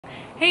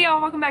Hey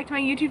y'all, welcome back to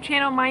my YouTube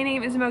channel. My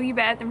name is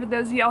MOGIBETH, and for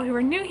those of y'all who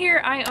are new here,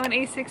 I own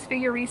a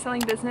six-figure reselling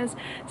business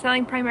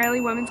selling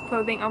primarily women's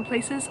clothing on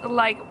places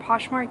like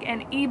Poshmark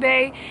and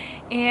eBay.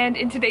 And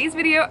in today's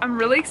video, I'm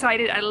really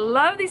excited. I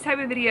love these type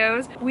of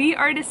videos. We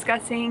are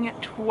discussing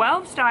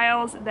 12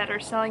 styles that are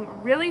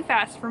selling really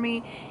fast for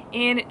me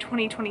in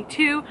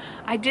 2022.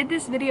 I did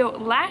this video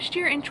last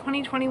year in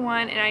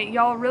 2021 and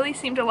y'all really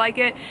seemed to like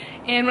it,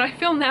 and when I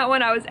filmed that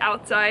one I was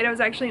outside. I was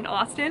actually in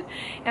Austin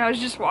and I was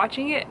just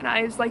watching it and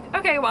I was like,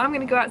 okay, well, I'm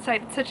gonna go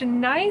outside. It's such a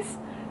nice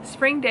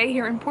spring day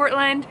here in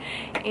Portland,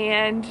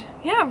 and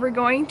yeah, we're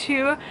going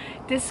to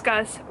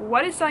discuss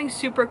what is selling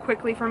super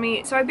quickly for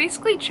me. So I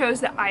basically chose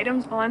the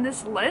items on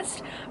this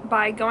list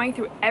by going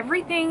through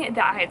everything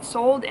that I had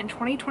sold in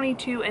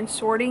 2022 and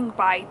sorting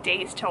by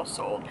days till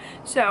sold.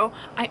 So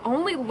I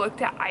only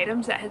looked at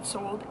items that had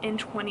sold in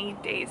 20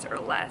 days or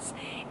less,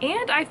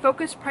 and I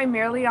focused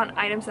primarily on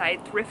items that I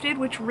had thrifted,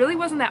 which really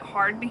wasn't that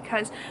hard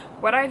because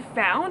what I've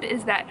found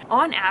is that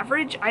on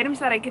average, items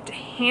that I get to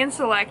hand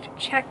select,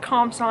 check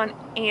comps on,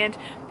 and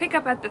pick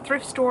up at the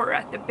thrift store or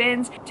at the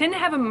bins tend to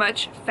have a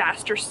much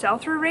faster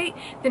sell-through rate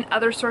than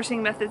other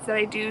sourcing methods that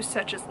I do,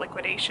 such as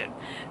liquidation.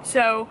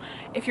 So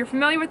if you're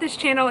familiar with this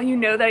channel, you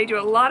know that I do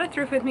a lot of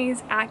thrift with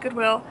me's at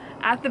Goodwill,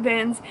 at the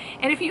bins,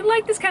 and if you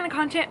like this kind of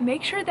content,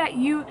 make sure that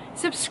you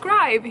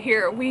subscribe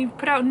here. We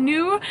put out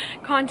new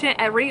content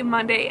every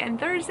Monday and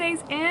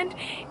Thursdays, and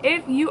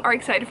if you are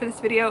excited for this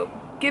video,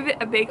 give it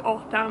a big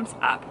old thumbs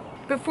up.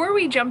 Before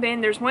we jump in,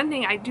 there's one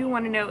thing I do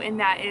want to note, and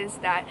that is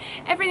that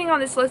everything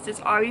on this list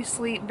is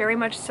obviously very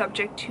much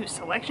subject to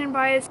selection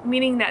bias,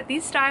 meaning that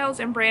these styles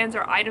and brands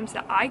are items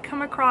that I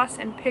come across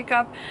and pick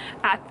up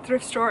at the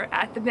thrift store,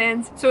 at the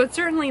bins. So it's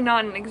certainly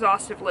not an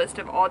exhaustive list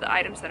of all the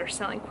items that are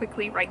selling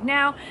quickly right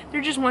now. They're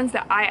just ones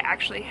that I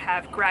actually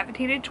have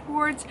gravitated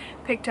towards,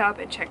 picked up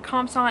and checked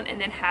comps on,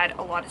 and then had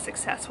a lot of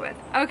success with.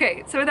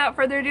 Okay, so without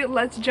further ado,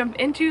 let's jump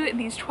into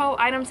these 12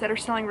 items that are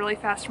selling really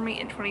fast for me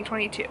in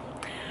 2022.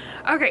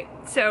 Okay,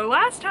 so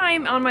last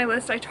time on my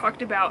list I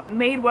talked about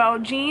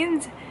Madewell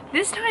jeans.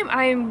 This time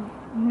I'm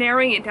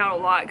narrowing it down a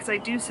lot because I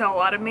do sell a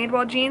lot of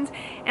Madewell jeans,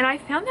 and I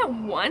found that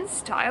one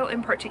style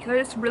in particular,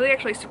 this really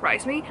actually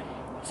surprised me,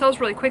 sells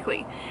really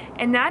quickly,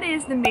 and that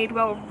is the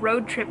Madewell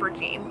Roadtripper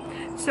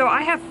jean. So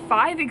I have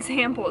 5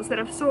 examples that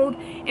have sold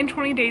in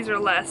 20 days or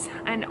less,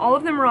 and all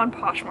of them are on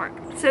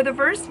Poshmark. So the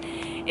first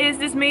is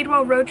this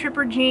Madewell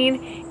Roadtripper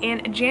jean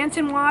in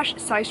Jansen wash,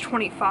 size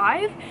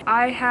 25.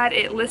 I had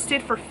it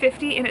listed for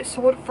 $50 and it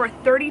sold for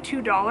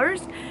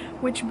 $32,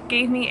 which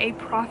gave me a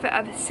profit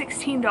of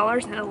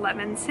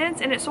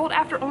 $16.11, and it sold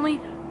after only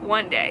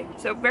 1 day.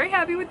 So very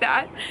happy with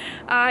that.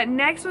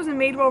 Next was a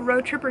Madewell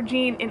Roadtripper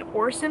jean in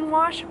Orson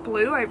wash,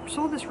 blue. I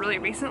sold this really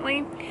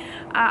recently.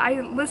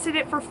 I listed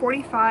it for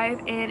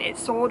 $45 and it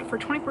sold for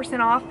 20%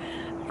 off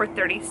for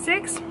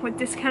 $36 with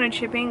discounted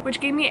shipping,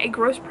 which gave me a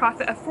gross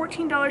profit of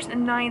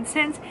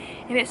 $14.09,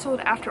 and it sold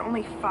after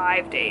only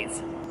 5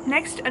 days.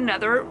 Next,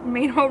 another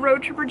Madewell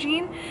Roadtripper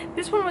jean.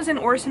 This one was in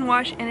Orson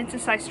wash and it's a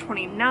size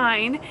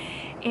 29,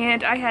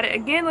 and I had it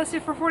again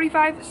listed for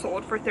 $45,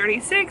 sold for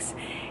 $36,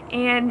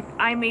 and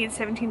I made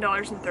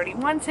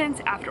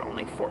 $17.31 after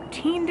only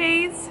 14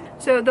 days.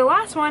 So the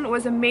last one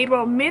was a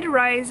Madewell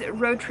mid-rise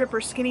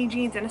Roadtripper skinny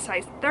jeans in a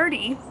size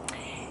 30,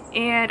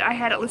 and I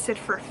had it listed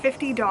for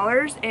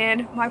 $50,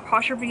 and my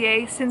Posher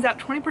VA sends out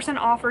 20%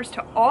 offers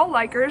to all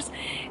likers.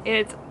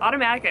 It's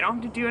automatic, I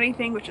don't have to do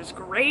anything, which is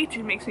great.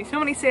 It makes me so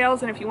many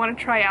sales, and if you want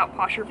to try out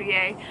Posher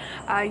VA,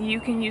 you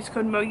can use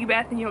code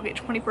MOGIBETH and you'll get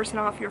 20%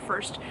 off your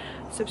first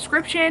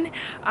subscription,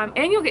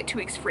 and you'll get 2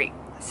 weeks free.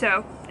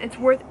 So it's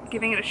worth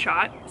giving it a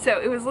shot. So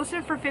it was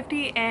listed for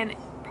 $50, and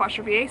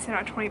Posher VA sent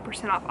out a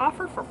 20% off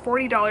offer for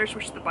 $40,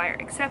 which the buyer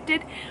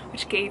accepted,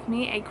 which gave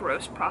me a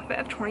gross profit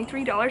of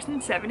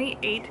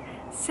 $23.78.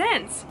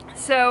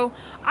 So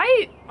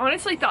I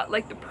honestly thought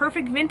like the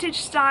perfect vintage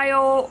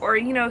style, or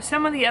you know,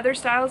 some of the other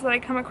styles that I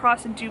come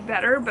across and do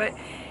better, but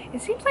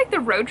it seems like the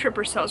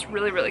Roadtripper sells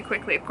really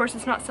quickly. Of course,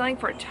 it's not selling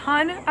for a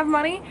ton of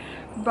money,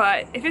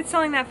 but if it's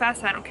selling that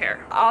fast, I don't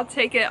care. I'll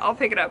take it, I'll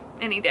pick it up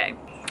any day.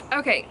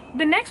 Okay,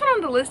 the next one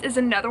on the list is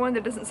another one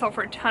that doesn't sell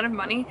for a ton of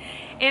money,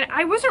 and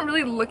I wasn't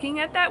really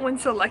looking at that when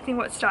selecting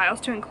what styles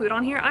to include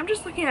on here. I'm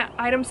just looking at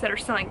items that are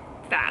selling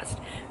fast,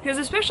 because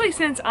especially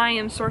since I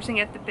am sourcing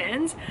at the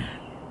bins,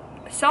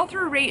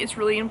 sell-through rate is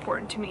really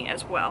important to me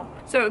as well.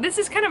 So this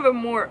is kind of a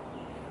more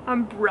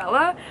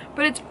umbrella,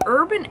 but it's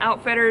Urban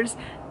Outfitters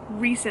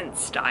recent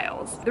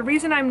styles. The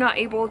reason I'm not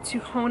able to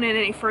hone in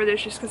any further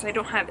is just because I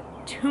don't have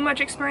too much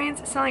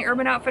experience selling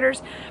Urban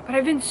Outfitters, but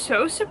I've been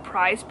so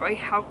surprised by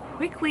how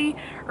quickly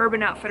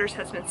Urban Outfitters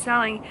has been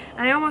selling,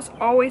 and I almost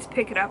always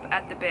pick it up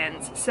at the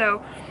bins.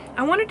 So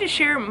I wanted to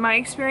share my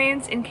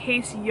experience in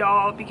case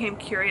y'all became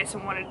curious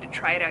and wanted to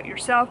try it out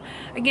yourself.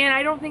 Again,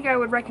 I don't think I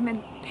would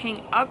recommend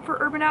paying up for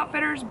Urban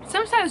Outfitters.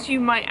 Some styles you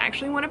might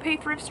actually want to pay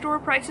thrift store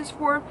prices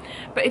for,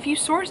 but if you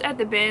source at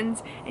the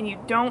bins and you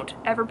don't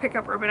ever pick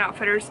up Urban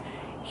Outfitters,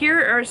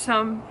 here are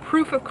some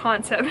proof of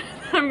concept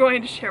that I'm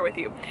going to share with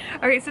you.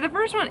 Okay, so the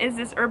first one is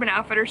this Urban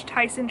Outfitters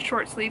Tyson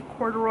short sleeve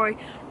corduroy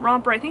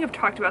romper. I think I've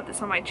talked about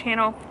this on my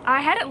channel.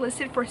 I had it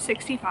listed for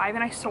 $65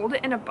 and I sold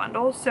it in a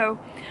bundle. So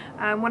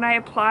when I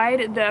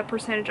applied the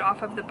percentage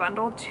off of the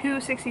bundle to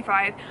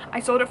 $65, I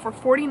sold it for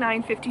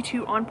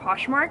 $49.52 on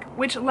Poshmark,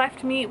 which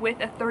left me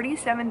with a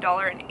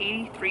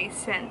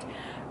 $37.83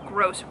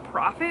 gross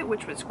profit,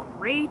 which was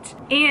great,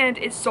 and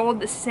it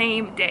sold the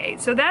same day.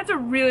 So that's a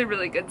really,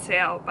 really good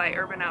sale by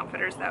Urban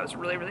Outfitters that I was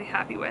really, really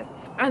happy with.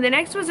 The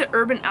next was an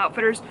Urban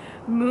Outfitters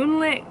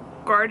Moonlit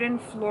Garden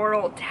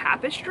Floral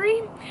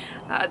Tapestry.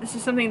 This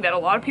is something that a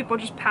lot of people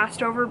just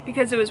passed over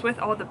because it was with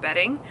all the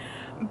bedding,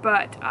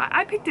 but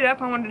I picked it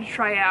up. I wanted to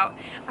try it out.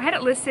 I had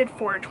it listed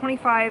for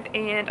 $25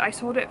 and I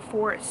sold it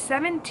for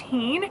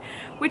 $17,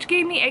 which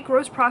gave me a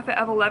gross profit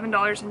of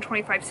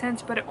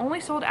 $11.25, but it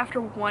only sold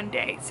after 1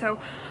 day. So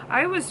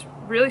I was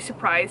really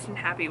surprised and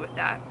happy with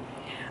that.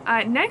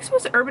 Next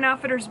was Urban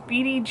Outfitters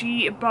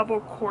BDG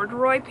Bubble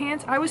Corduroy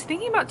Pants. I was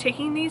thinking about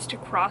taking these to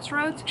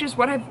Crossroads, which is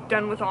what I've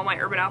done with all my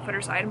Urban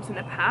Outfitters items in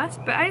the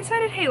past, but I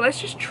decided, hey, let's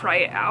just try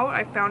it out.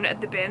 I found it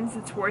at the bins.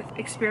 It's worth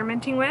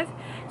experimenting with.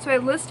 So I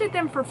listed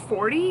them for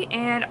 $40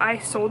 and I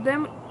sold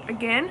them,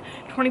 again,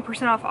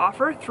 20% off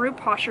offer through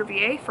Posher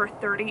VA for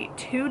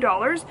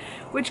 $32,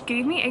 which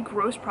gave me a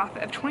gross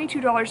profit of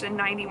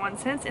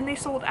 $22.91, and they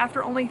sold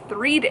after only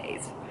 3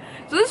 days.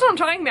 So this is what I'm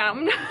talking about.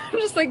 I'm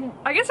just like,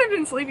 I guess I've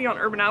been sleeping on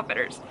Urban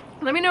Outfitters.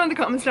 Let me know in the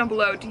comments down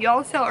below, do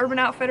y'all sell Urban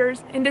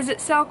Outfitters, and does it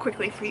sell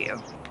quickly for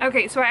you?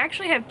 Okay, so I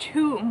actually have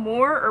 2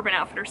 more Urban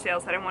Outfitters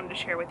sales that I wanted to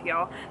share with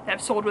y'all that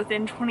have sold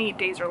within 28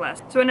 days or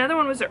less. So another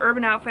one was the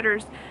Urban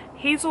Outfitters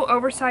Hazel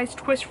Oversized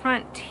Twist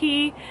Front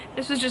Tee.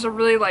 This was just a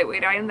really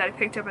lightweight item that I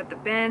picked up at the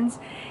bins,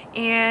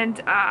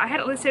 and I had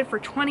it listed for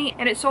 $20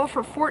 and it sold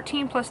for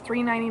 $14 plus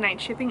 $3.99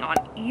 shipping on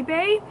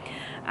eBay,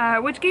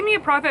 which gave me a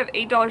profit of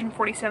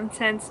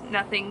 $8.47.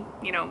 Nothing,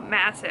 you know,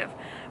 massive,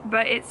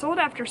 but it sold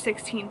after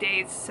 16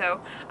 days.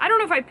 So I don't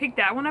know if I picked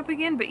that one up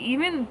again, but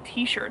even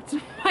t-shirts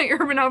by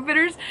Urban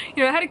Outfitters,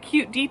 you know, it had a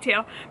cute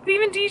detail, but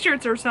even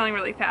t-shirts are selling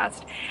really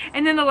fast.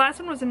 And then the last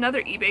one was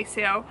another eBay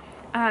sale.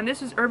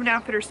 This was Urban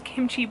Outfitters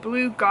Kimchi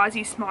Blue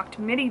Gauzy Smocked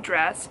Midi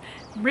Dress.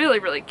 Really,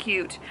 really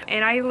cute.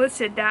 And I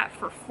listed that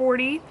for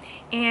 $40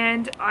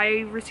 and I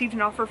received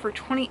an offer for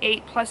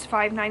 $28 plus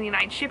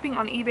 $5.99 shipping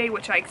on eBay,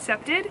 which I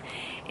accepted.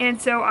 And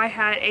so I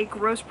had a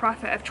gross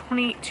profit of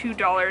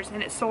 $22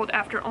 and it sold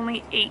after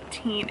only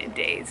 18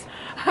 days.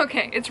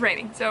 Okay, it's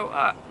raining,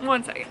 so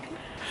 1 second.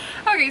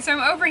 Okay, so I'm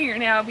over here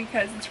now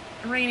because it's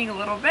raining a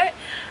little bit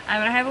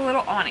and I have a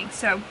little awning.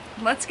 So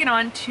let's get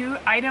on to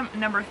item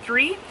number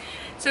 3.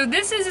 So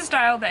this is a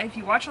style that if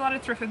you watch a lot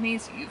of thrift with me,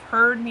 so you've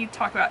heard me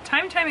talk about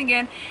time and time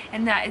again,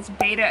 and that is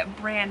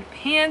Betabrand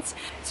Pants.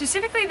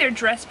 Specifically their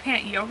dress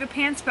pant yoga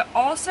pants, but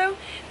also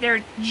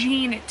their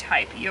jean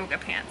type yoga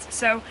pants.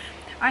 So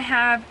I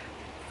have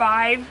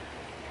 5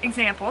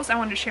 examples I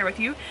wanted to share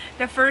with you.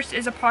 The first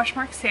is a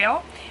Poshmark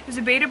sale. It was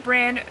a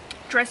Betabrand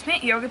dress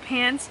pant yoga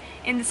pants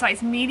in the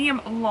size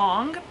medium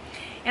long,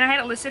 and I had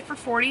it listed for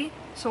 $40,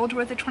 sold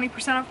with a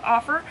 20% off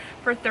offer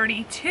for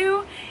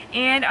 $32,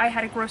 and I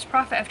had a gross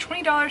profit of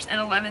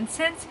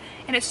 $20.11,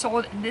 and it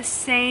sold this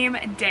same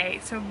day.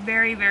 So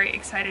very, very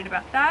excited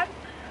about that.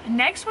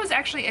 Next was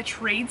actually a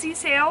Tradesy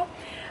sale.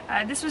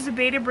 This was a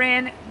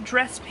Betabrand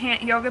dress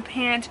pant yoga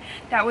pant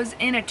that was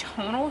in a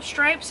tonal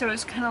stripe, so it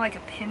was kind of like a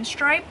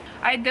pinstripe.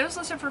 I had those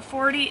listed for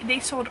 $40. They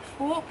sold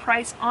full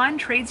price on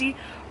Tradesy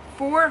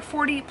for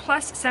 $40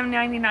 plus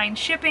 $7.99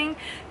 shipping,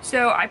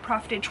 so I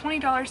profited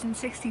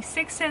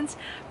 $20.66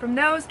 from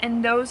those,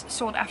 and those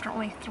sold after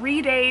only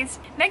 3 days.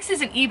 Next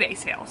is an eBay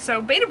sale.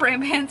 So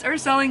Betabrand pants are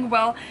selling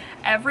well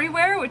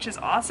everywhere, which is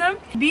awesome.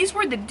 These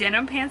were the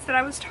denim pants that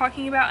I was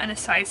talking about in a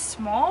size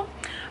small.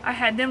 I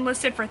had them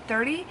listed for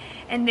 $30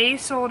 and they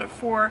sold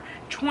for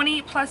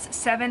 $20 plus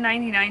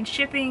 $7.99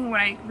 shipping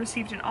when I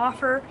received an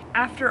offer.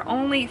 After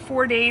only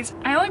 4 days,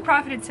 I only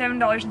profited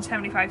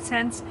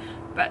 $7.75,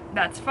 but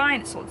that's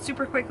fine. It sold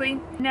super quickly.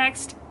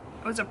 Next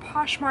was a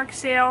Poshmark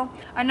sale,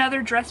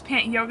 another dress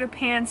pant yoga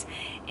pants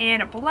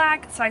in a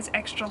black, size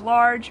extra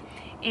large,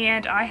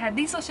 and I had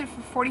these listed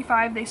for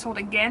 $45. They sold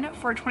again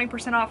for a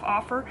 20% off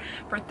offer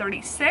for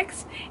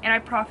 $36, and I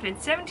profited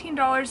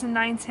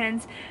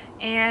 $17.09,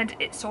 and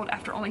it sold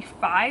after only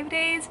 5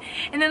 days.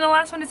 And then the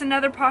last one is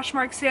another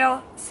Poshmark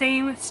sale,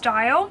 same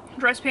style,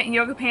 dress pant and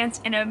yoga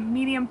pants in a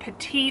medium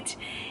petite,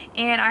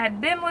 and I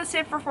had them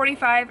listed for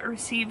 $45. I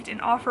received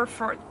an offer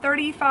for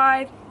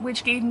 $35,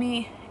 which gave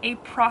me a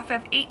profit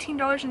of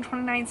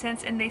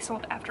 $18.29, and they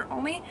sold after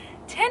only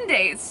 10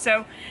 days.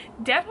 So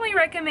definitely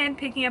recommend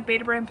picking up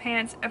Betabrand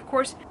pants. Of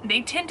course,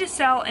 they tend to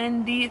sell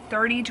in the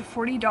 $30 to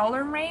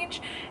 $40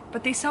 range,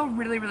 but they sell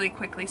really, really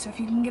quickly. So if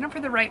you can get them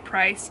for the right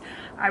price,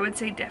 I would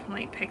say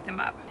definitely pick them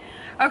up.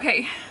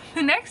 Okay,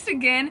 the next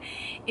again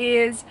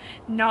is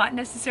not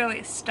necessarily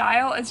a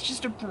style, it's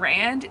just a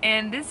brand,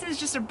 and this is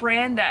just a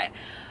brand that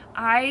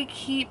I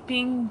keep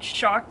being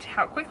shocked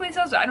how quickly it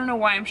sells. I don't know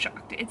why I'm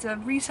shocked. It's a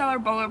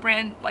reseller bolo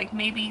brand, like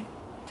maybe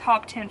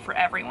top 10 for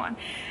everyone,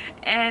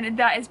 and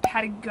that is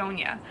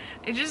Patagonia.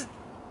 It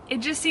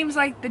just seems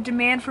like the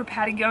demand for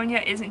Patagonia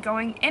isn't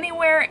going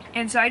anywhere,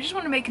 and so I just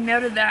want to make a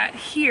note of that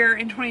here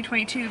in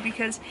 2022,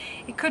 because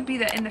it could be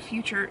that in the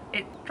future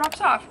it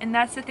drops off. And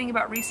that's the thing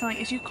about reselling,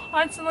 is you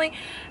constantly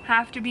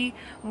have to be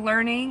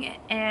learning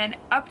and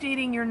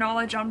updating your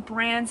knowledge on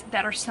brands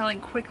that are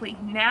selling quickly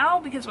now,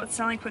 because what's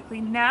selling quickly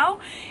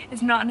now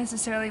is not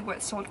necessarily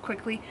what sold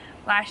quickly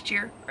last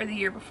year or the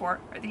year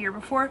before or the year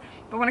before.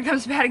 But when it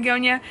comes to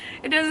Patagonia,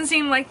 it doesn't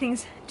seem like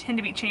things tend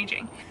to be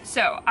changing.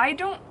 So I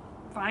don't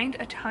find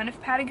a ton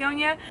of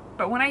Patagonia,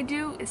 but when I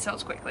do, it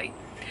sells quickly.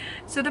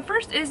 So the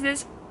first is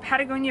this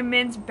Patagonia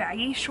men's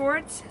baggy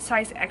shorts,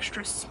 size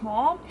extra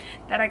small,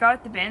 that I got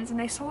at the bins, and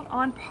they sold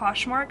on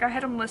Poshmark. I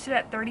had them listed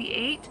at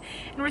 $38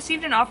 and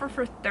received an offer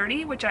for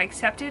 $30, which I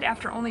accepted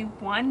after only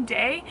one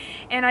day,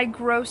 and I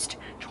grossed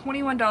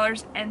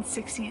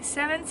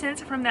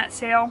 $21.67 from that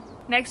sale.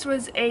 Next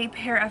was a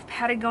pair of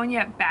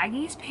Patagonia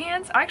baggies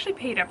pants. I actually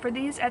paid up for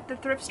these at the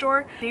thrift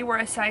store. They were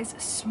a size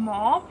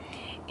small,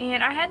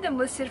 and I had them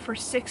listed for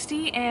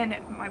 $60, and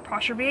my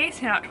Poshmark VA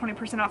sent out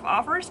 20% off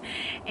offers,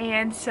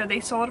 and so they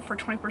sold for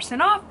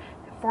 20% off,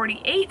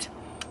 $48,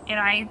 and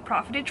I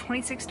profited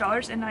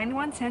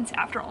 $26.91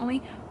 after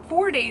only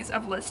 4 days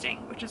of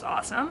listing, which is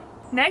awesome.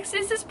 Next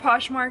is this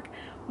Poshmark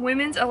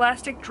women's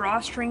elastic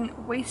drawstring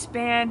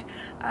waistband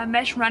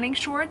mesh running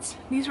shorts.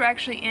 These were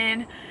actually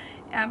in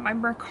my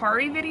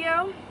Mercari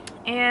video,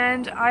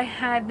 and I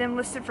had them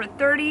listed for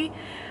 $30.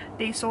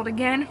 They sold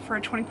again for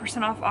a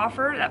 20% off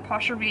offer. That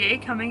Poshmark VA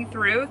coming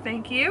through,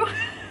 thank you.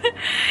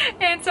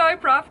 And so I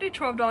profited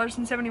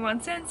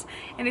 $12.71,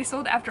 and they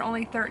sold after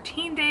only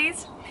 13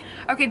 days.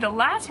 Okay, the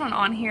last one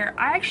on here,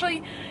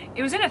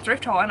 it was in a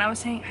thrift haul, and I was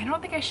saying, I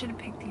don't think I should have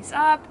picked these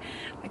up.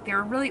 Like, they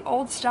were really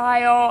old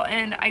style,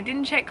 and I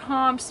didn't check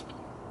comps,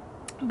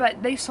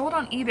 but they sold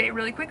on eBay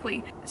really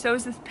quickly. So it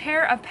was this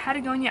pair of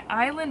Patagonia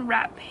Island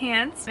wrap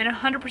pants in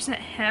 100%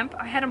 hemp.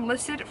 I had them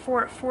listed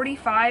for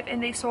 $45,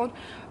 and they sold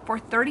for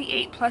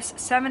 $38 plus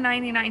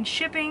 $7.99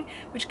 shipping,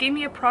 which gave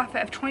me a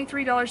profit of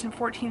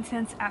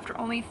 $23.14 after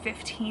only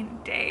 15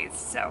 days.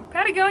 So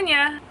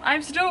Patagonia,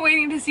 I'm still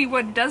waiting to see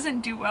what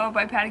doesn't do well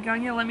by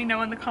Patagonia. Let me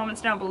know in the comments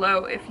down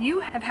below if you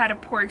have had a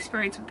poor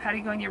experience with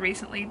Patagonia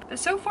recently. But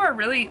so far,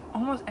 really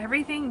almost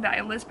everything that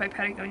I list by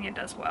Patagonia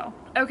does well.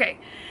 Okay,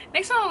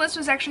 next on the list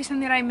was actually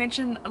something that I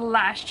mentioned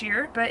last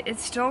year, but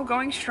it's still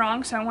going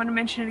strong, so I want to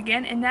mention it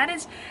again, and that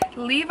is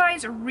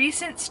Levi's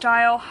recent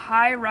style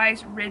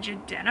high-rise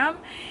rigid denim.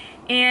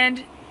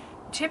 And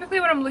typically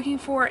what I'm looking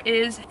for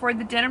is for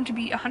the denim to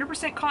be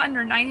 100% cotton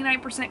or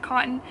 99%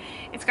 cotton.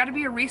 It's got to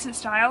be a recent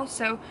style.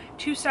 So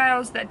two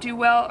styles that do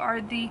well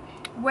are the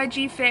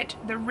wedgie fit,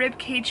 the rib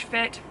cage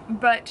fit,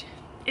 but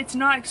it's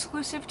not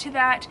exclusive to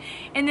that.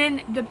 And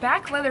then the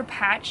back leather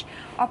patch,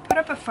 I'll put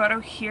up a photo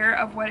here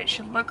of what it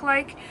should look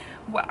like,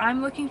 what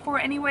I'm looking for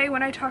anyway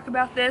when I talk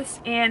about this,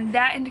 and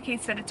that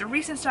indicates that it's a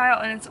recent style,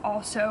 and it's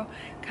also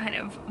kind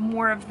of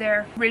more of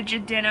their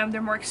rigid denim,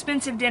 their more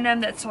expensive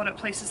denim that's sold at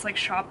places like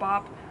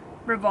Shopbop,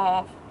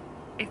 Revolve,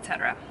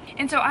 etc.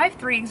 And so I have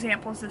 3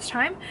 examples this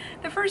time.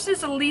 The first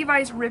is the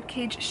Levi's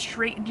ribcage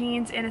straight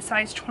jeans in a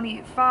size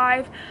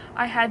 25.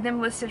 I had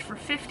them listed for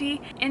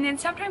 $50, and then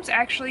sometimes I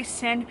actually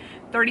send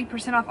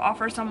 30% off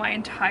offers on my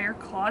entire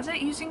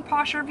closet using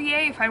Poshmark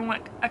VA if I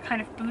want a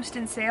kind of boost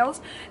in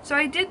sales. So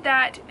I did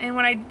that, and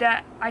when I did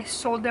that, I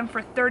sold them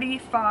for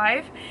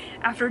 $35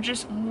 after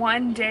just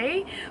 1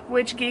 day,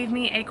 which gave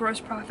me a gross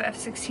profit of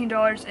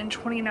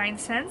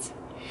 $16.29.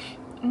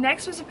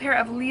 Next was a pair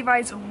of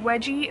Levi's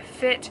wedgie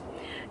fit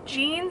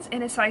jeans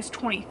in a size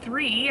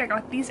 23. I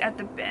got these at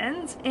the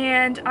bins,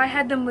 and I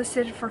had them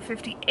listed for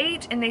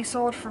 $58, and they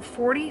sold for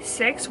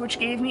 $46, which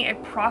gave me a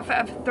profit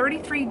of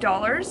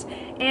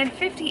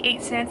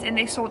 $33.58, and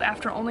they sold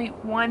after only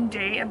 1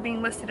 day of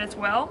being listed as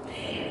well.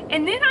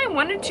 And then I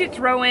wanted to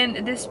throw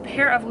in this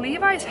pair of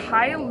Levi's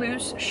high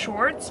loose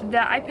shorts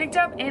that I picked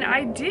up, and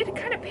I did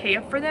kind of pay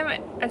up for them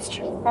as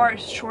far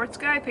as shorts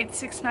go. I paid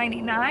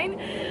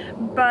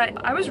 $6.99,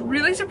 but I was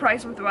really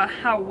surprised with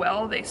how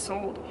well they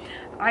sold.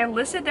 I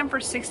listed them for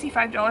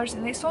 $65,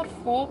 and they sold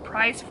full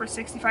price for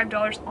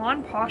 $65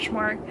 on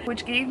Poshmark,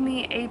 which gave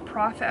me a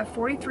profit of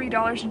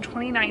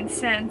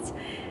 $43.29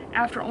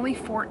 after only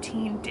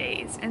 14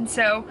 days. And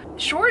so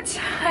shorts,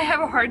 I have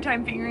a hard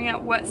time figuring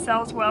out what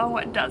sells well and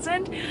what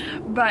doesn't,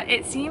 but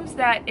it seems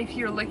that if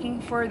you're looking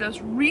for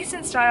those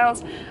recent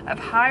styles of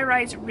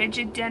high-rise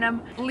rigid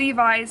denim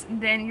Levi's,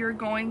 then you're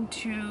going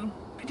to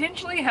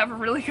potentially have a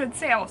really good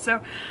sale.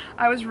 So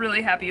I was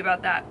really happy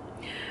about that.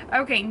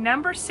 Okay,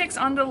 number 6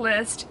 on the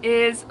list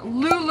is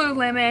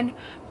Lululemon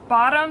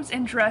bottoms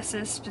and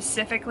dresses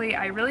specifically.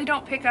 I really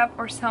don't pick up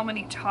or sell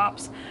many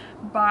tops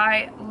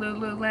by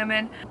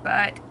Lululemon,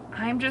 but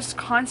I'm just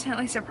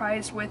constantly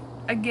surprised with,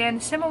 again,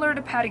 similar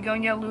to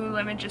Patagonia,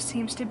 Lululemon just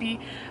seems to be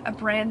a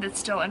brand that's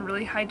still in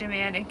really high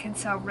demand and can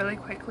sell really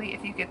quickly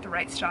if you get the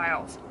right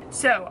styles.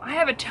 So I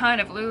have a ton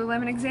of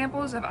Lululemon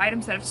examples of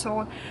items that have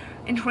sold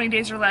in 20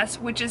 days or less,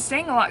 which is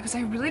saying a lot because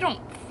I really don't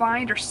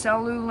find or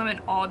sell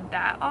Lululemon all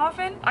that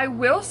often. I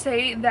will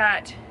say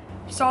that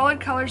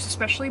solid colors,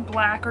 especially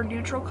black or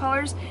neutral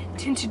colors,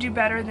 tend to do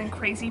better than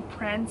crazy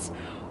prints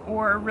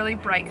or really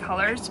bright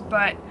colors,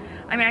 but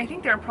I mean, I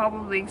think there are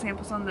probably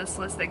examples on this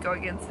list that go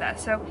against that.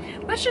 So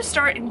let's just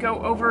start and go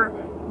over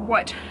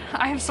what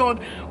I have sold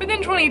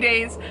within 20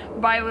 days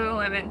by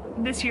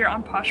Lululemon this year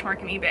on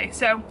Poshmark and eBay.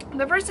 So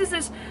the first is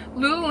this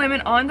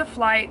Lululemon On The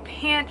Fly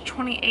pant,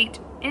 28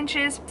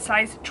 inches,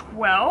 size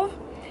 12.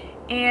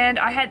 And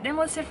I had them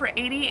listed for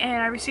 $80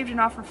 and I received an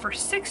offer for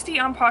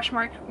 $60 on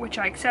Poshmark, which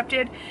I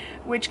accepted,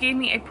 which gave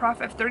me a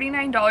profit of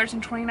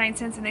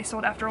 $39.29, and they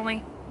sold after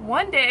only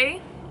 1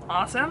 day.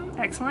 Awesome,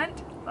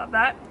 excellent, love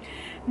that.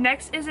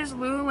 Next is this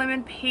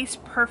Lululemon Pace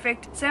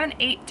Perfect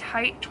 7/8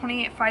 tight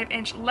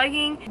 28.5-inch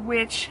legging,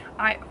 which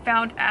I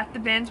found at the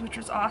bins, which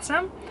was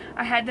awesome.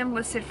 I had them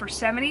listed for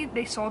 $70.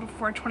 They sold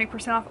for a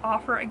 20% off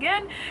offer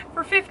again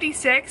for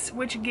 $56,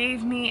 which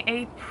gave me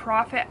a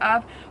profit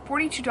of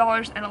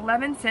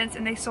 $42.11,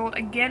 and they sold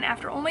again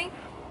after only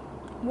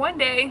 1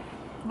 day.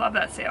 Love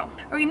that sale.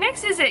 Okay,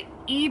 next is an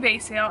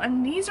eBay sale,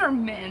 and these are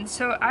men's.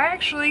 So I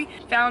actually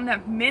found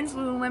that men's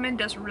Lululemon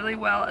does really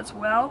well as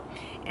well,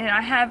 and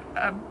I have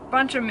a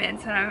bunch of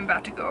men's that I'm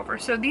about to go over.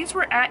 So these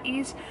were at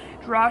ease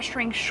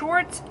drawstring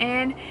shorts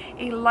in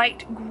a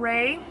light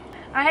gray.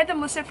 I had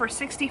them listed for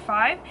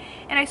 $65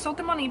 and I sold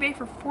them on eBay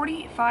for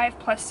 $45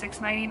 plus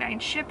 $6.99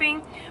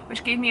 shipping,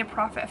 which gave me a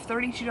profit of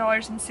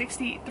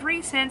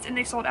 $32.63, and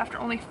they sold after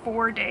only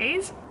 4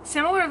 days.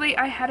 Similarly,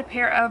 I had a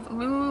pair of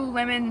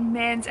Lululemon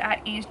men's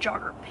at ease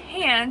jogger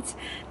pants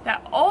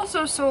that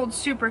also sold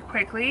super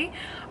quickly.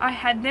 I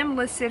had them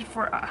listed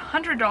for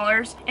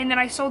 $100 and then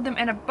I sold them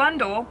in a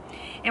bundle,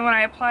 and when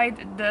I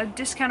applied the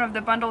discount of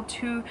the bundle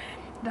to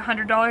the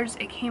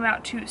 $100, it came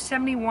out to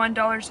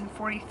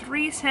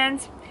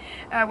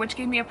 $71.43, which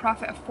gave me a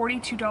profit of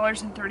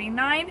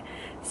 $42.39,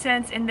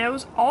 and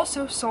those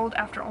also sold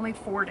after only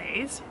 4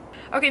 days.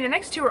 Okay, the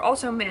next two are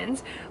also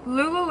men's.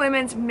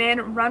 Lululemon's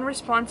Men Run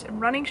Response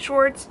running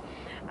shorts.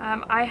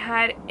 I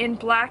had in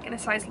black in a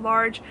size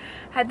large,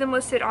 had them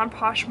listed on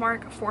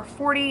Poshmark for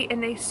 $40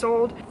 and they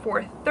sold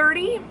for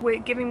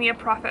 $30, giving me a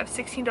profit of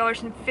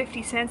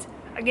 $16.50.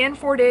 Again,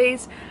 4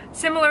 days.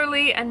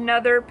 Similarly,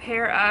 another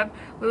pair of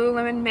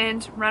Lululemon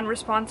Men's Run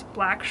Response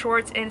black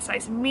shorts in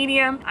size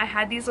medium. I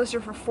had these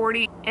listed for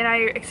 $40 and I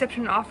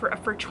accepted an offer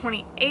for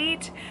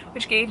 $28,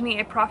 which gave me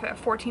a profit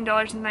of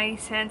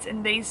 $14.90,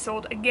 and they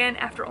sold again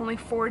after only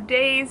 4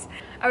 days.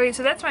 Okay,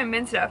 so that's my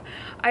men's stuff.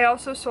 I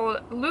also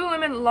sold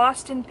Lululemon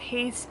Lost in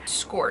Pace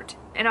skirt.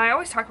 And I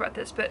always talk about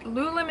this, but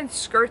Lululemon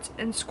skirts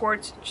and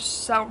skirts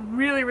just sell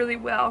really, really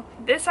well.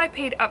 This I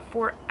paid up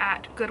for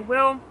at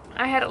Goodwill.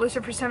 I had it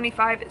listed for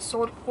 $75. It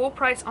sold full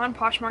price on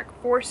Poshmark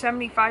for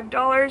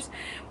 $75,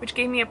 which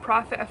gave me a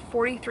profit of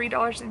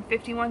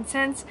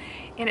 $43.51,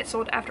 and it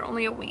sold after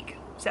only a week,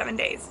 7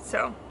 days.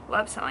 So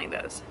love selling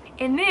those.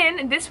 And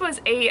then this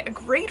was a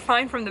great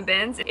find from the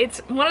bins.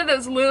 It's one of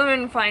those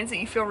Lululemon finds that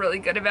you feel really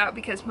good about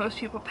because most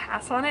people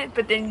pass on it,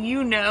 but then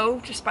you know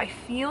just by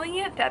feeling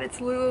it that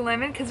it's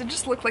Lululemon because it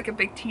just looked like a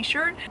big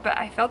t-shirt. But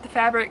I felt the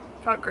fabric,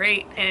 felt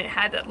great, and it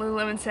had that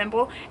Lululemon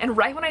symbol. And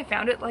right when I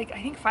found it, like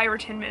I think 5 or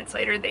 10 minutes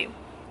later, they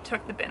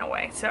took the bin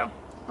away. So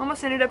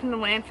almost ended up in the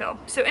landfill.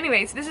 So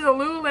anyways, this is a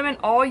Lululemon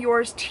All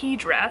Yours tee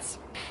dress.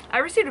 I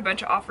received a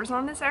bunch of offers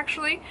on this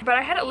actually, but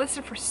I had it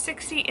listed for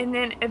 $60 and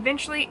then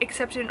eventually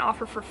accepted an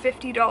offer for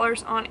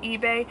 $50 on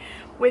eBay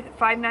with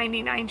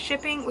 $5.99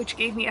 shipping, which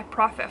gave me a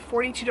profit of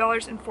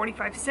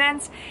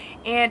 $42.45,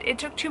 and it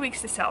took 2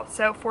 weeks to sell,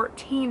 so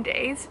 14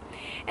 days.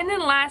 And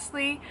then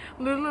lastly,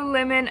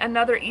 Lululemon,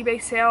 another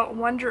eBay sale,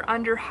 Wonder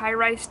Under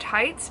high-rise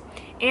tights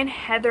in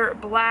heather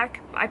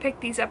black. I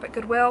picked these up at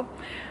Goodwill.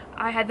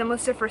 I had them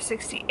listed for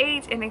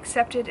 $68 and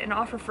accepted an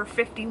offer for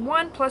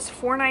 $51 plus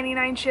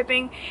 $4.99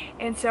 shipping,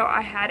 and so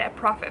I had a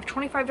profit of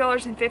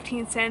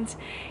 $25.15,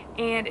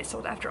 and it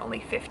sold after only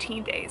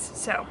 15 days.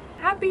 So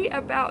happy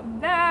about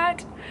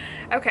that.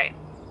 Okay,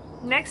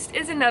 next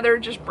is another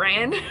just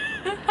brand.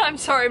 I'm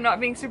sorry I'm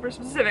not being super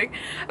specific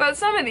about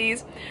some of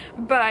these,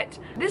 but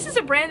this is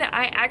a brand that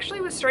I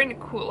actually was starting to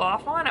cool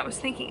off on. I was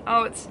thinking,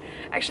 oh, it's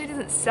actually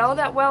doesn't sell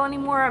that well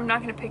anymore, I'm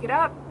not going to pick it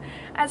up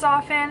as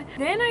often.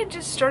 Then I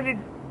just started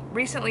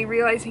recently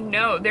realizing,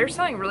 no, they're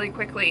selling really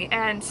quickly,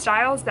 and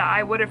styles that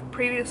I would have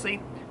previously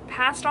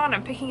passed on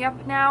I'm picking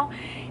up now,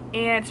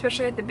 and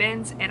especially at the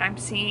bins, and I'm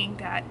seeing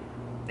that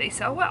they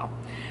sell well.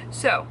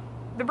 So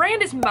the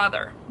brand is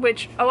Mother,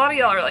 which a lot of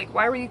y'all are like,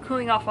 why were you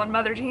cooling off on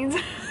Mother jeans?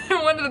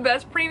 One of the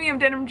best premium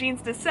denim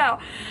jeans to sell,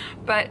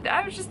 but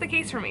that was just the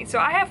case for me. So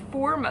I have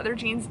 4 Mother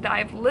jeans that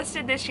I've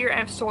listed this year and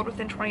have sold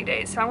within 20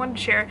 days. So I wanted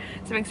to share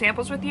some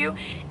examples with you.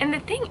 And the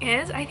thing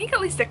is, I think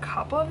at least a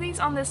couple of these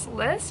on this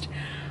list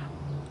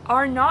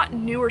are not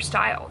newer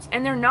styles,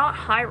 and they're not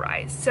high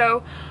rise.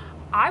 So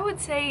I would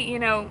say, you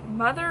know,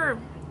 Mother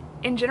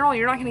in general,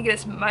 you're not going to get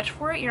as much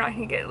for it. You're not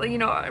going to get, you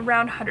know,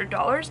 around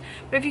 $100,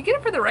 but if you get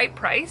it for the right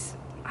price,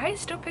 I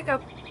still pick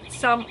up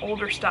some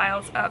older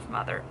styles of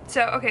Mother.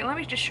 So okay, let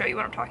me just show you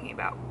what I'm talking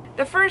about.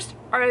 The first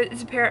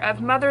is a pair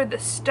of Mother the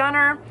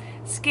Stunner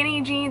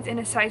skinny jeans in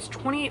a size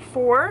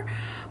 24.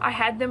 I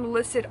had them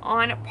listed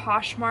on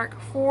Poshmark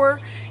for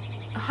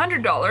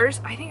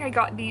 $100. I think I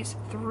got these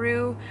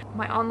through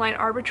my online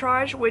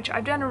arbitrage, which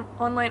I've done an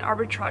online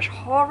arbitrage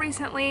haul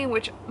recently,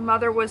 which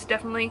Mother was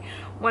definitely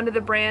one of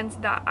the brands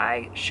that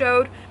I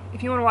showed.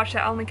 If you want to watch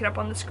that, I'll link it up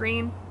on the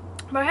screen.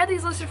 But I had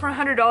these listed for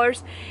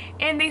 $100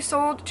 and they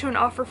sold to an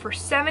offer for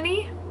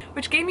 $70,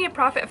 which gave me a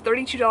profit of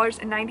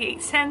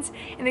 $32.98,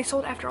 and they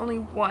sold after only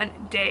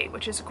 1 day,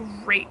 which is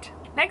great.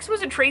 Next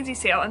was a Tradesy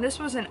sale, and this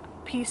was a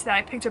piece that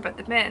I picked up at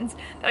the men's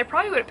that I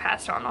probably would have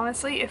passed on,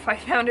 honestly, if I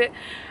found it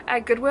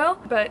at Goodwill,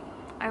 but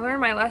I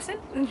learned my lesson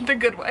the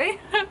good way.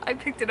 I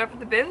picked it up at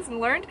the bins and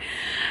learned.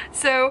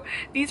 So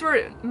these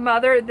were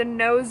Mother the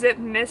No Zip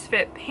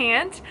Misfit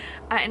pant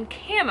in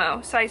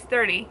camo, size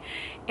 30.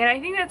 And I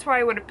think that's why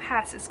I would have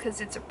passed, is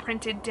because it's a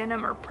printed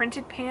denim or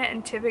printed pant,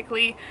 and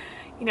typically,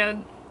 you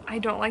know, I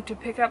don't like to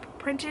pick up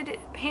printed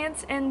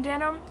pants and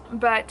denim,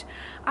 but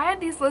I had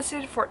these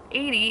listed for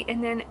 $80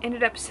 and then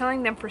ended up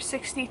selling them for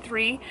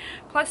 $63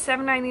 plus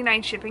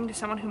 $7.99 shipping to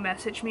someone who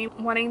messaged me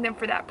wanting them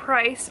for that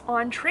price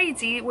on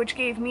Tradesy, which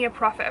gave me a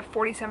profit of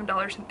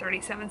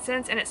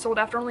 $47.37, and it sold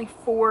after only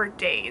 4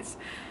 days.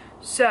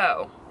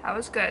 So that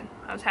was good.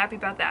 I was happy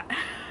about that.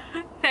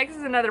 Next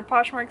is another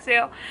Poshmark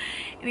sale.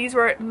 These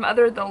were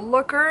Mother the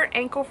Looker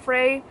ankle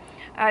fray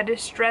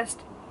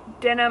distressed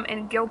denim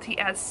and Guilty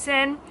as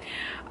Sin.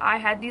 I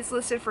had these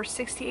listed for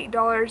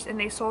 $68 and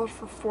they sold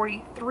for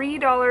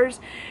 $43,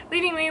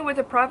 leaving me with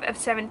a profit of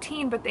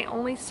 $17, but they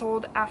only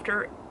sold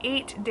after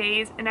 8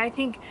 days, and I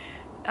think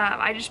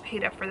I just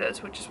paid up for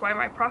those, which is why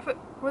my profit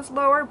was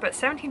lower, but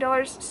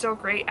 $17 still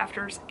great.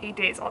 After 8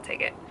 days, I'll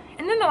take it.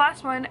 And then the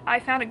last one I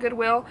found at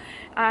Goodwill,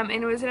 and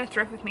it was in a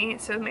thrift with me,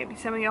 so maybe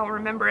some of y'all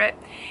remember it.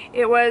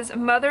 It was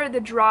Mother the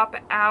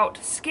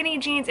Dropout skinny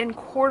jeans in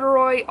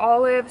corduroy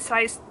olive,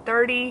 size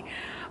 30.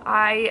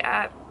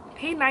 I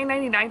paid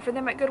 $9.99 for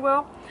them at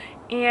Goodwill,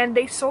 and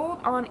they sold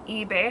on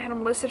eBay. I had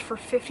them listed for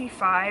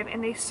 $55,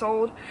 and they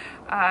sold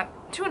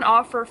to an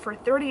offer for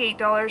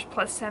 $38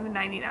 plus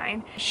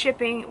 $7.99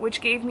 shipping,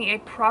 which gave me a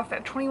profit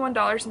of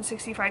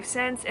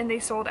 $21.65, and they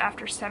sold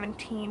after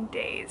 17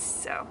 days.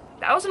 So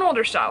that was an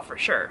older style for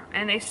sure,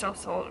 and they still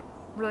sold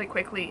really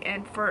quickly,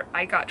 and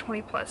I got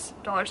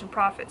 $20+ in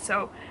profit,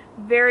 so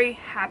very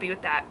happy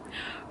with that.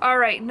 All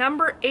right,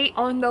 number 8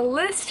 on the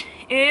list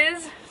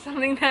is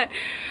something that,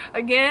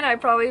 again, I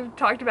probably have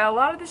talked about a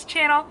lot of this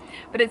channel,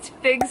 but it's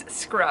Figs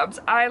scrubs.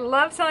 I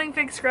love selling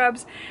Fig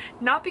scrubs,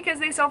 not because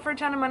they sell for a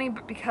ton of money,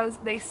 but because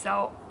they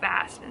sell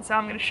fast. And so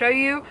I'm going to show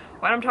you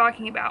what I'm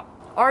talking about.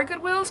 Our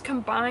Goodwills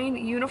combine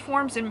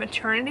uniforms and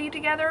maternity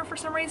together for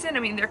some reason.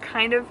 I mean, they're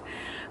kind of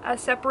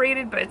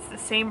separated, but it's the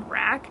same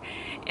rack.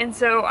 And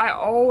so I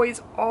always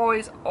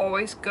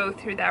go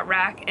through that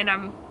rack, and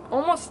I'm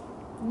almost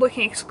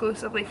looking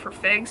exclusively for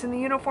Figs in the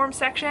uniform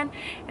section.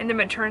 And the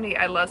maternity,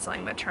 I love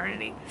selling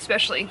maternity,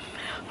 especially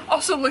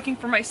also looking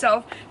for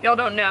myself. Y'all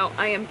don't know,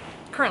 I am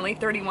currently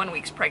 31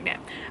 weeks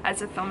pregnant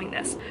as of filming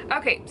this.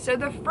 Okay, so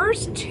the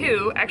first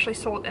 2 actually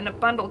sold in a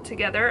bundle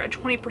together, a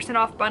 20%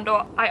 off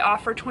bundle. I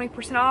offer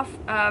 20% off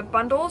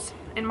bundles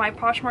in my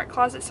Poshmark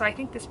closet, so I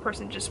think this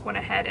person just went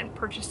ahead and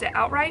purchased it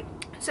outright.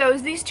 So it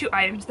was these 2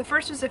 items. The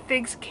first was a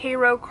Figs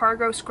Cairo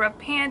cargo scrub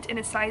pant in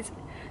a size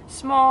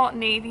small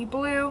navy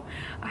blue.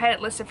 I had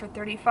it listed for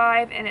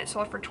 $35 and it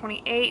sold for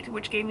 $28,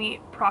 which gave me a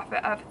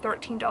profit of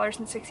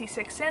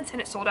 $13.66,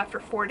 and it sold after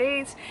 4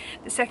 days.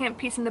 The second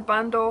piece in the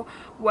bundle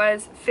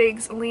was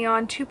Figs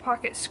Leon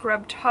 2-pocket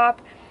scrub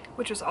top,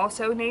 which was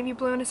also navy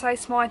blue in a size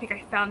small. I think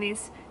I found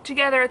these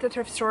together at the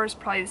thrift stores,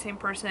 probably the same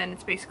person.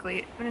 It's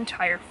basically an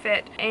entire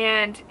fit,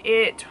 and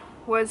it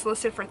was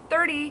listed for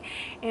 $30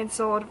 and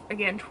sold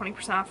again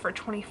 20% off for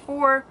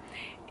 $24.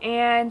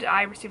 And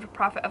I received a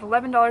profit of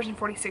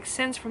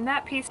 $11.46 from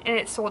that piece, and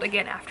it sold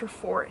again after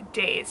 4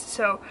 days.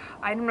 So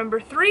item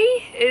number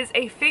 3 is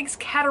a Figs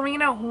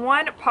Katarina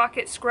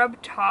 1-pocket scrub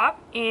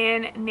top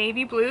in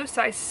navy blue,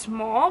 size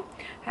small.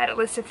 I had it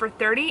listed for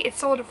 $30. It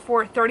sold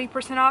for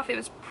 30% off. It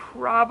was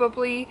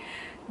probably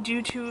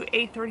due to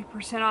a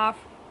 30% off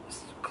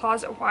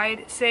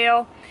closet-wide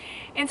sale.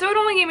 And so it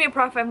only gave me a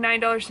profit of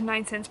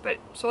 $9.09, but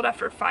sold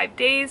after 5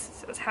 days,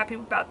 so I was happy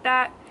about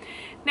that.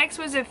 Next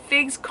was a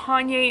Figs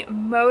Kanye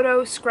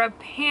Moto scrub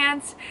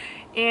pants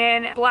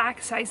in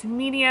black, size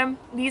medium.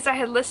 These I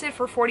had listed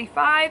for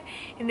 $45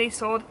 and they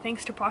sold,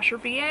 thanks to Posher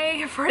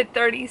VA, for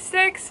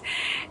 $36,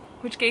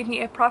 which gave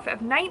me a profit of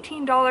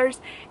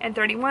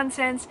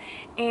 $19.31,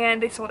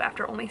 and they sold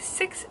after only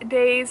 6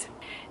 days.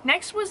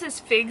 Next was this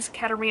Figs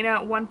Katarina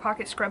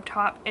 1-pocket scrub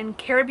top in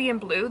Caribbean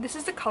blue. This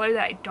is the color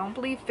that I don't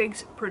believe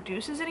Figs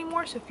produces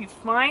anymore, so if you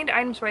find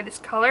items by this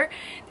color,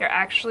 they're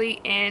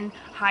actually in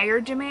higher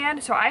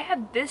demand. So I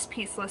had this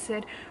piece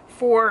listed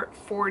for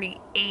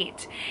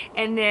 $48,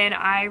 and then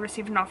I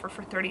received an offer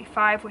for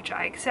 $35, which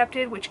I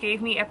accepted, which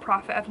gave me a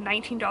profit of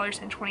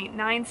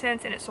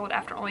 $19.29, and it sold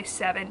after only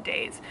 7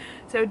 days.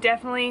 So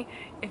definitely,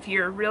 if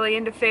you're really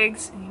into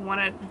Figs and you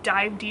want to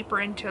dive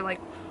deeper into like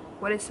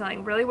what is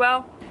selling really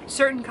well.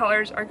 Certain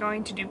colors are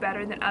going to do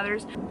better than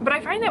others, but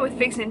I find that with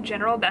figs in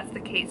general, that's the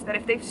case, that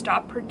if they've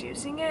stopped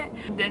producing it,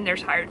 then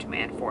there's higher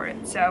demand for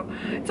it. So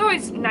it's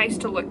always nice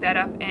to look that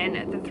up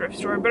in the thrift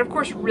store. But of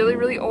course,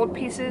 really old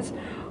pieces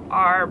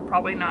are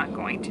probably not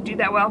going to do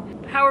that well.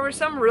 However,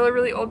 some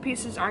really old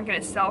pieces aren't going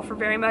to sell for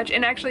very much,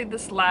 and actually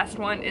this last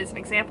one is an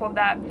example of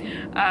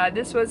that.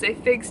 This was a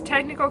Figs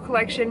Technical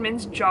Collection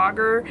men's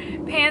jogger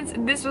pants.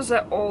 This was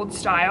an old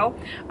style.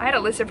 I had it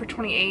listed for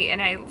 $28 and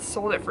I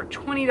sold it for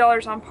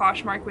 $20 on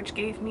Poshmark, which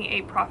gave me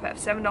a profit of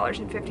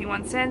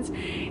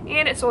 $7.51,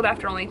 and it sold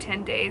after only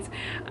 10 days.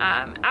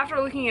 After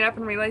looking it up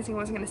and realizing it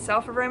wasn't going to sell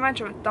for very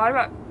much, I thought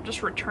about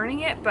just returning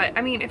it, but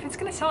I mean, if it's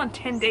going to sell in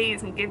 10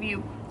 days and give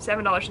you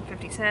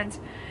 $7.50,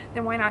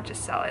 then why not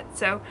just sell it?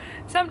 So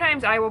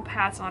sometimes I will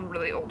pass on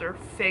really older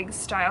figs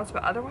styles,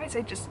 but otherwise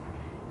I just,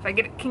 if I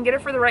can get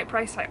it for the right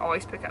price, I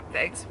always pick up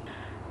figs.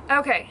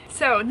 Okay,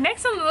 so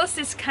next on the list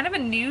is kind of a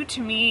new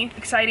to me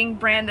exciting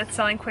brand that's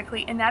selling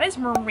quickly, and that is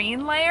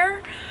Marine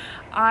Layer.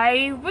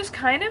 I was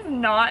kind of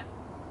not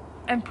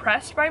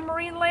impressed by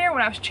Marine Layer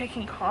when I was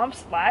checking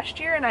comps last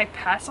year, and I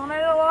passed on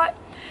it a lot.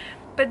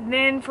 But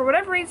then for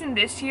whatever reason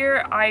this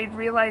year I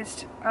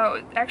realized, oh,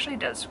 it actually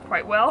does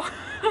quite well.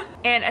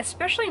 And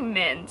especially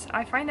men's.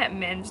 I find that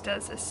men's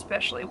does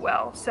especially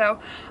well. So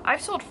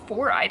I've sold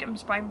 4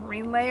 items by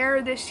Marine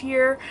Layer this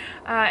year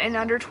in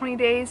under 20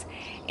 days.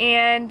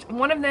 And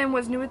one of them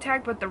was new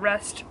attack, but the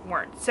rest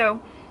weren't.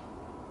 So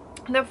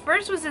the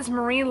first was this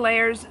Marine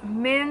Layers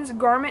men's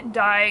garment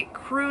dye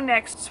crew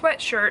neck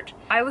sweatshirt.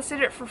 I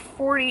listed it for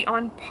 $40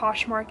 on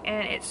Poshmark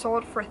and it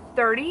sold for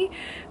 $30,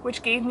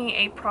 which gave me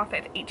a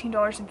profit of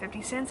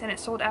 $18.50, and it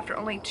sold after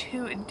only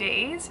 2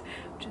 days,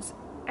 which is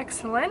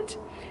excellent.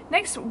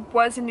 Next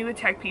was a new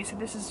attack piece.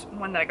 This is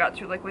one that I got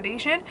through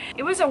liquidation.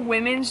 It was a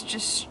women's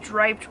just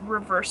striped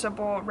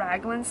reversible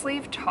raglan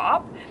sleeve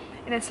top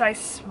in a size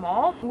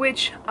small,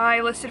 which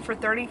I listed for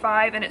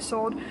 $35, and it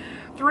sold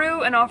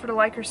through an offer to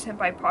liker sent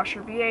by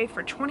Posher VA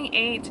for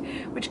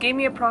 $28, which gave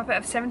me a profit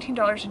of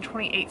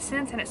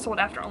 $17.28, and it sold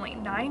after only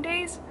 9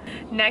 days.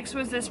 Next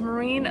was this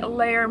Marine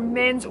Layer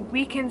men's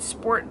weekend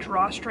sport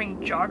drawstring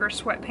jogger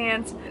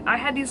sweatpants. I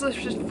had these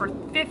listed for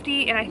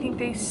 $50, and I think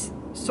they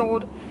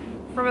sold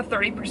from a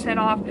 30%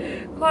 off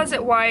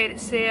closet wide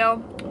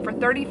sale for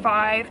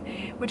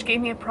 $35, which gave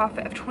me a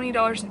profit of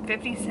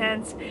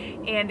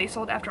 $20.50, and they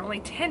sold after only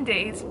 10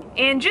 days.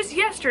 And just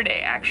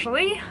yesterday,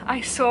 actually,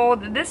 I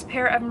sold this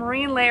pair of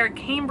Marine Layer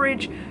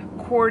Cambridge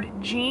cord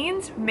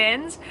jeans,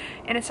 men's,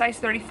 in a size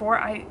 34.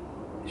 I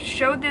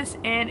showed this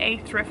in a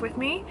thrift with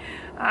me.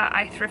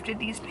 I thrifted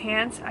these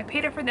pants. I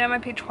paid it for them. I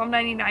paid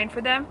 $12.99 for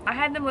them. I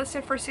had them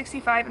listed for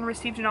 $65 and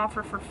received an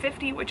offer for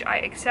 $50, which I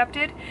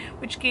accepted,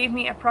 which gave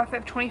me a profit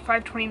of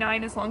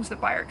 $25.29 as long as the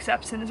buyer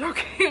accepts and is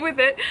okay with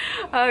it,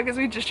 because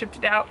we just shipped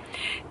it out.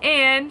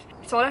 And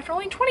it sold after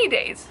only 20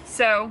 days.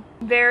 So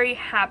very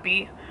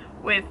happy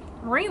with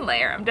Marine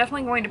Layer. I'm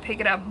definitely going to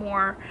pick it up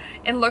more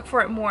and look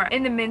for it more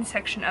in the men's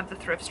section of the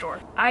thrift store.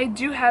 I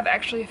do have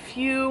actually a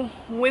few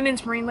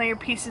women's Marine Layer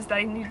pieces that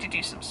I need to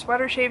do some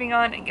sweater shaving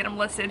on and get them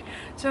listed,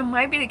 so it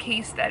might be the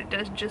case that it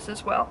does just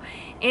as well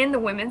in the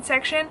women's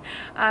section.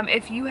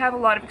 If you have a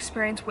lot of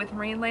experience with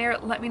Marine Layer,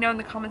 let me know in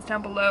the comments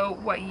down below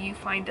what you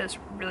find does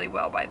really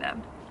well by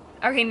them.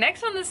 Okay,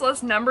 next on this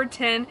list, number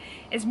 10,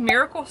 is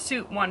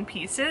Miraclesuit One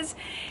Pieces.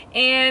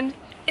 And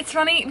it's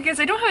funny because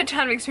I don't have a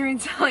ton of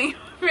experience selling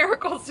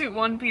Miraclesuit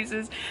One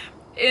Pieces,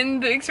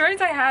 and the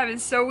experience I have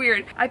is so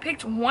weird. I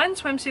picked one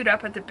swimsuit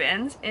up at the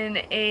bins in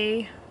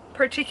a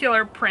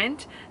particular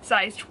print,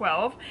 size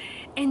 12,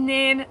 and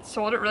then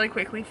sold it really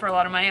quickly for a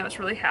lot of money. I was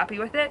really happy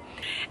with it.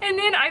 And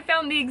then I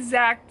found the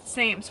exact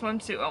same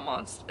swimsuit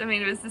almost. I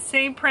mean, it was the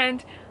same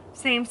print,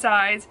 same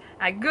size,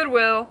 at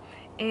Goodwill,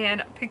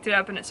 and picked it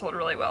up and it sold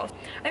really well.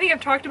 I think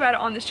I've talked about it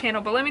on this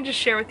channel, but let me just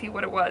share with you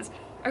what it was.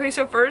 Okay,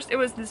 so first it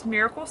was this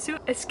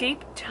Miraclesuit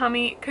Escape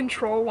Tummy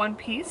Control one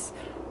piece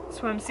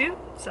swimsuit,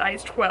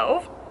 size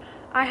 12.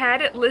 I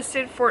had it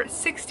listed for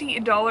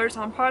 $60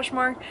 on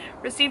Poshmark,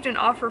 received an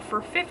offer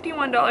for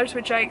 $51,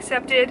 which I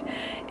accepted,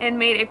 and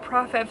made a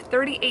profit of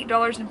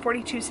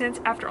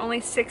 $38.42 after only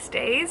 6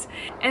 days.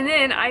 And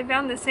then I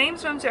found the same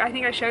swimsuit, I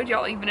think I showed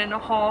y'all even in a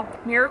haul,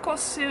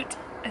 Miraclesuit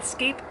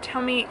Escape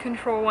Tummy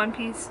Control one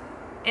piece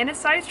in a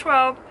size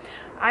 12.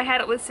 I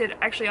had it listed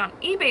actually on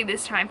eBay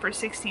this time for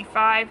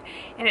 $65,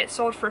 and it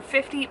sold for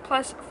 $50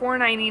 plus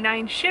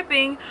 $4.99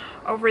 shipping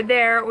over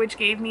there, which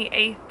gave me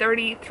a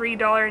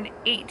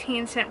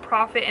 $33.18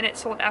 profit, and it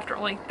sold after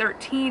only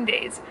 13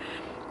 days.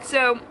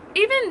 So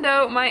even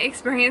though my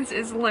experience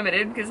is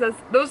limited, because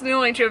those are the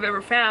only 2 I've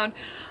ever found,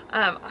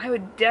 I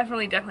would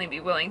definitely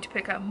be willing to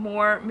pick up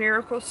more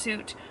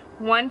Miraclesuit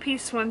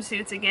one-piece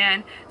swimsuits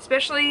again,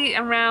 especially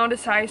around a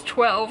size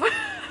 12.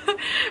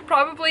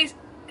 Probably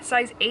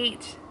size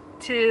 8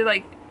 to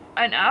like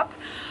an up,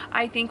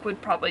 I think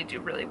would probably do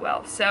really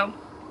well. So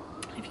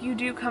if you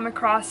do come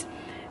across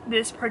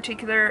this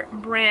particular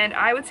brand,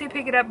 I would say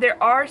pick it up.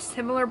 There are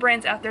similar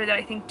brands out there that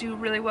I think do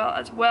really well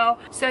as well,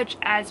 such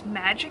as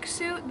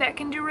Mercarisuit that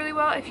can do really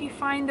well if you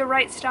find the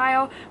right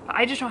style, but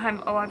I just don't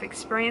have a lot of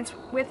experience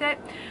with it.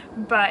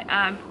 But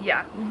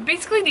yeah,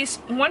 basically these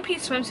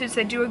one-piece swimsuits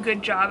that do a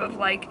good job of,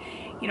 like,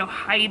 you know,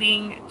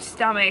 hiding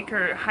stomach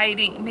or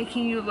hiding,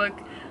 making you look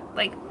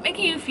like,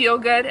 making you feel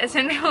good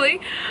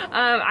essentially.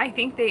 I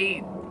think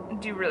they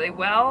do really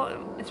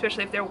well,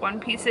 especially if they're one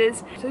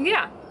pieces. So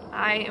yeah,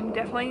 I am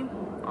definitely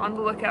on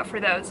the lookout for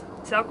those.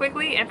 Sell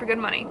quickly and for good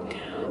money.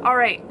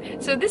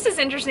 Alright, so this is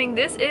interesting.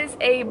 This is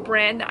a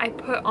brand that I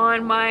put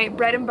on my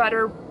bread and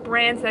butter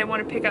brands that I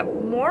want to pick up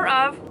more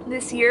of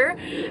this year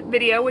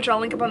video, which I'll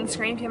link up on the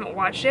screen if you haven't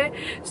watched it.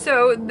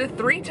 So the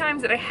 3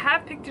 times that I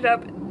have picked it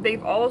up,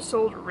 they've all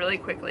sold really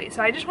quickly.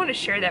 So I just want to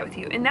share that with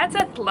you. And that's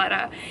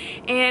Athleta.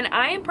 And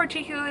I am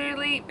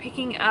particularly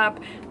picking up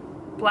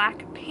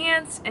black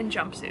pants and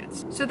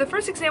jumpsuits. So the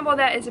first example of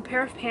that is a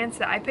pair of pants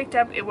that I picked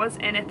up. It was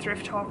in a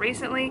thrift haul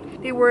recently.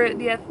 They were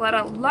the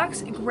Athleta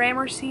Luxe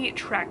Gramercy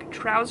Trek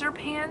trouser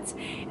pants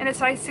in a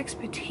size 6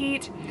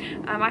 petite.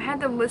 I had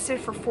them listed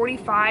for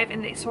 $45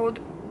 and they sold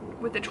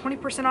with a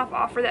 20% off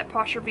offer that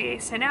Poshmark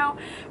VA sent out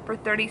for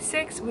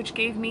 $36, which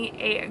gave me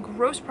a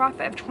gross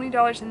profit of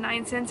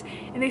 $20.09,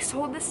 and they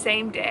sold the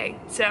same day.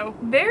 So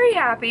very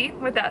happy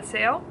with that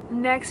sale.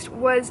 Next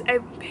was a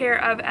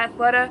pair of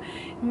Athleta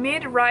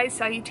mid-rise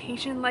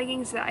salutation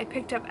leggings that I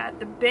picked up at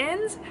the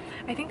bins.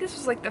 I think this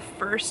was like the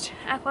first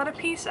Athleta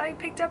piece I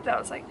picked up that I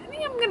was like, I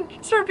think I'm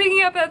gonna start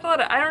picking up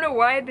Athleta. I don't know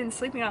why I'd been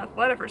sleeping on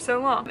Athleta for so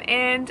long.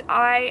 And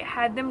I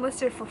had them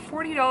listed for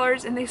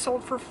 $40 and they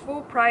sold for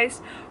full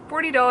price,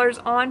 $40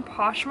 on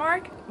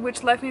Poshmark,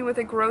 which left me with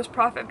a gross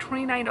profit of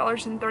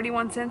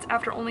 $29.31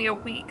 after only a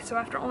week, so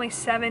after only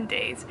 7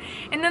 days.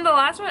 And then the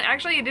last one,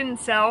 actually it didn't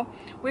sell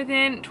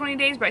within 20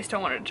 days, but I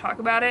still wanted to talk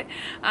about it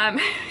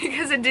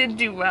because it did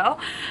do well.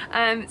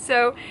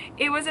 So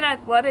it was an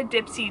Athleta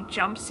Dipsy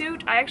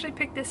jumpsuit. I actually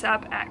picked this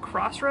up at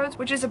Crossroads,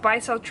 which is a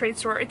buy-sell trade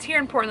store. It's here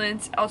in Portland,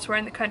 it's elsewhere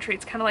in the country.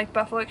 It's kind of like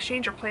Buffalo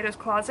Exchange or Plato's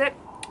Closet.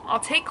 I'll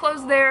take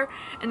clothes there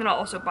and then I'll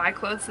also buy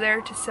clothes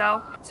there to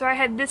sell. So I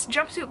had this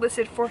jumpsuit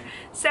listed for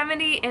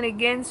 $70 and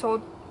again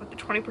sold with the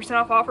 20%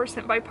 off offer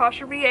sent by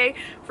Poshmark VA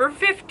for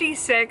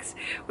 $56,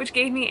 which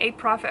gave me a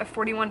profit of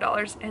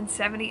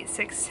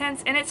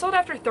 $41.76, and it sold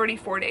after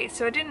 34 days,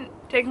 so it didn't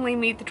technically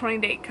meet the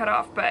 20-day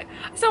cutoff, but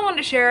I still wanted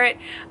to share it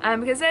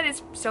because that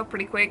is still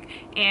pretty quick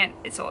and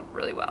it sold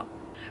really well.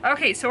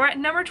 Okay, so we're at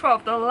number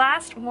 12, the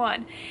last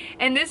one,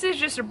 and this is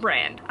just a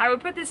brand. I would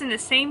put this in the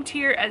same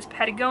tier as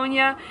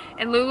Patagonia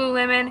and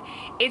Lululemon.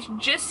 It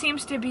just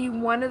seems to be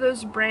one of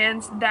those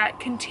brands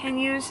that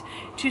continues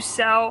to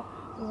sell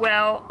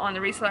well on the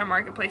reseller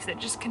marketplace, that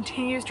just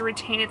continues to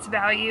retain its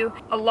value.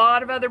 A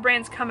lot of other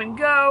brands come and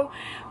go,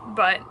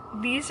 but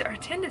these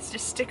tend to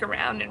just stick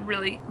around and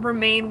really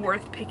remain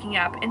worth picking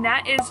up, and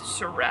that is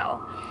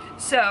Sorel.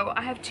 So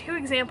I have 2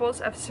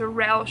 examples of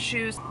Sorel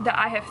shoes that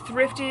I have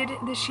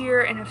thrifted this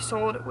year and have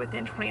sold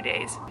within 20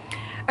 days.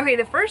 Okay,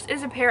 the first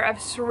is a pair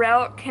of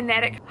Sorel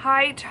Kinetic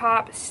high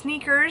top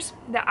sneakers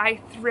that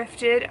I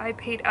thrifted. I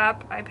paid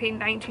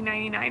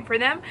 $19.99 for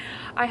them.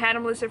 I had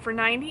them listed for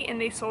 $90 and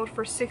they sold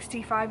for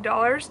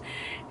 $65.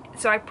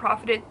 So I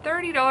profited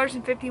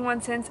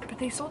 $30.51, but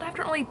they sold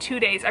after only 2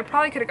 days. I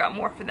probably could have got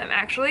more for them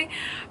actually,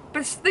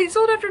 but they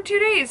sold after 2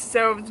 days,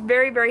 so I was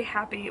very, very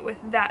happy with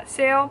that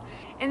sale.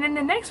 And then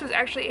the next was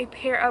actually a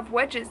pair of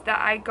wedges that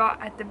I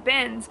got at the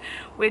bins,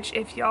 which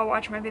if y'all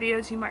watch my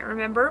videos you might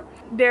remember.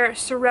 They're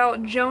Sorel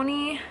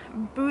Joni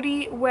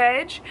Booty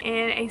Wedge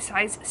in a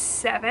size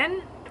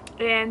 7.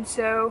 And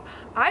so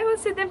I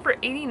listed them for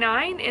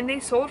 $89 and they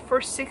sold for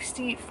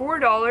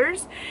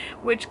 $64,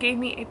 which gave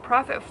me a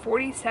profit of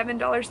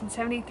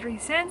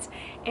 $47.73,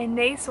 and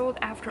they sold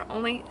after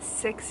only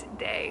 6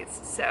 days.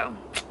 So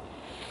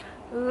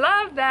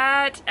love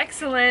that.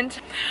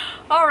 Excellent.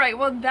 Alright,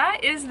 well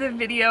that is the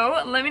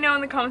video. Let me know in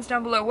the comments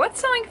down below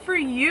what's selling for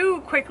you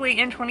quickly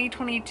in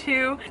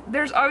 2022.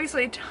 There's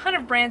obviously a ton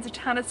of brands, a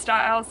ton of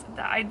styles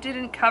that I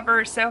didn't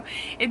cover, so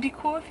it'd be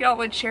cool if y'all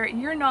would share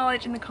your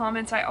knowledge in the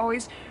comments. I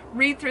always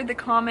read through the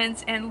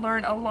comments and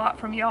learn a lot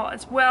from y'all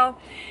as well.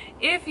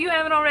 If you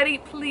haven't already,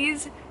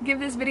 please give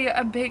this video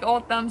a big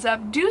old thumbs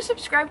up. Do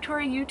subscribe to our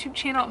YouTube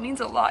channel. It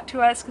means a lot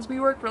to us because we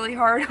work really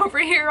hard over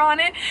here on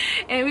it,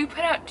 and we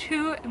put out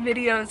 2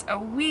 videos a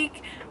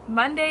week,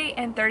 Monday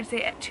and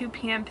Thursday at 2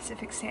 p.m.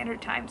 Pacific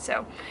Standard Time,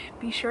 so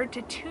be sure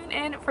to tune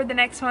in for the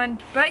next one.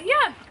 But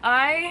yeah,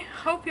 I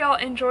hope y'all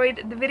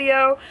enjoyed the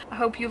video. I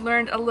hope you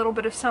learned a little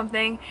bit of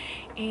something,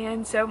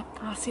 and so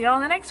I'll see y'all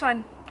in the next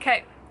one.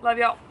 Okay, love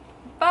y'all.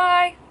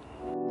 Bye!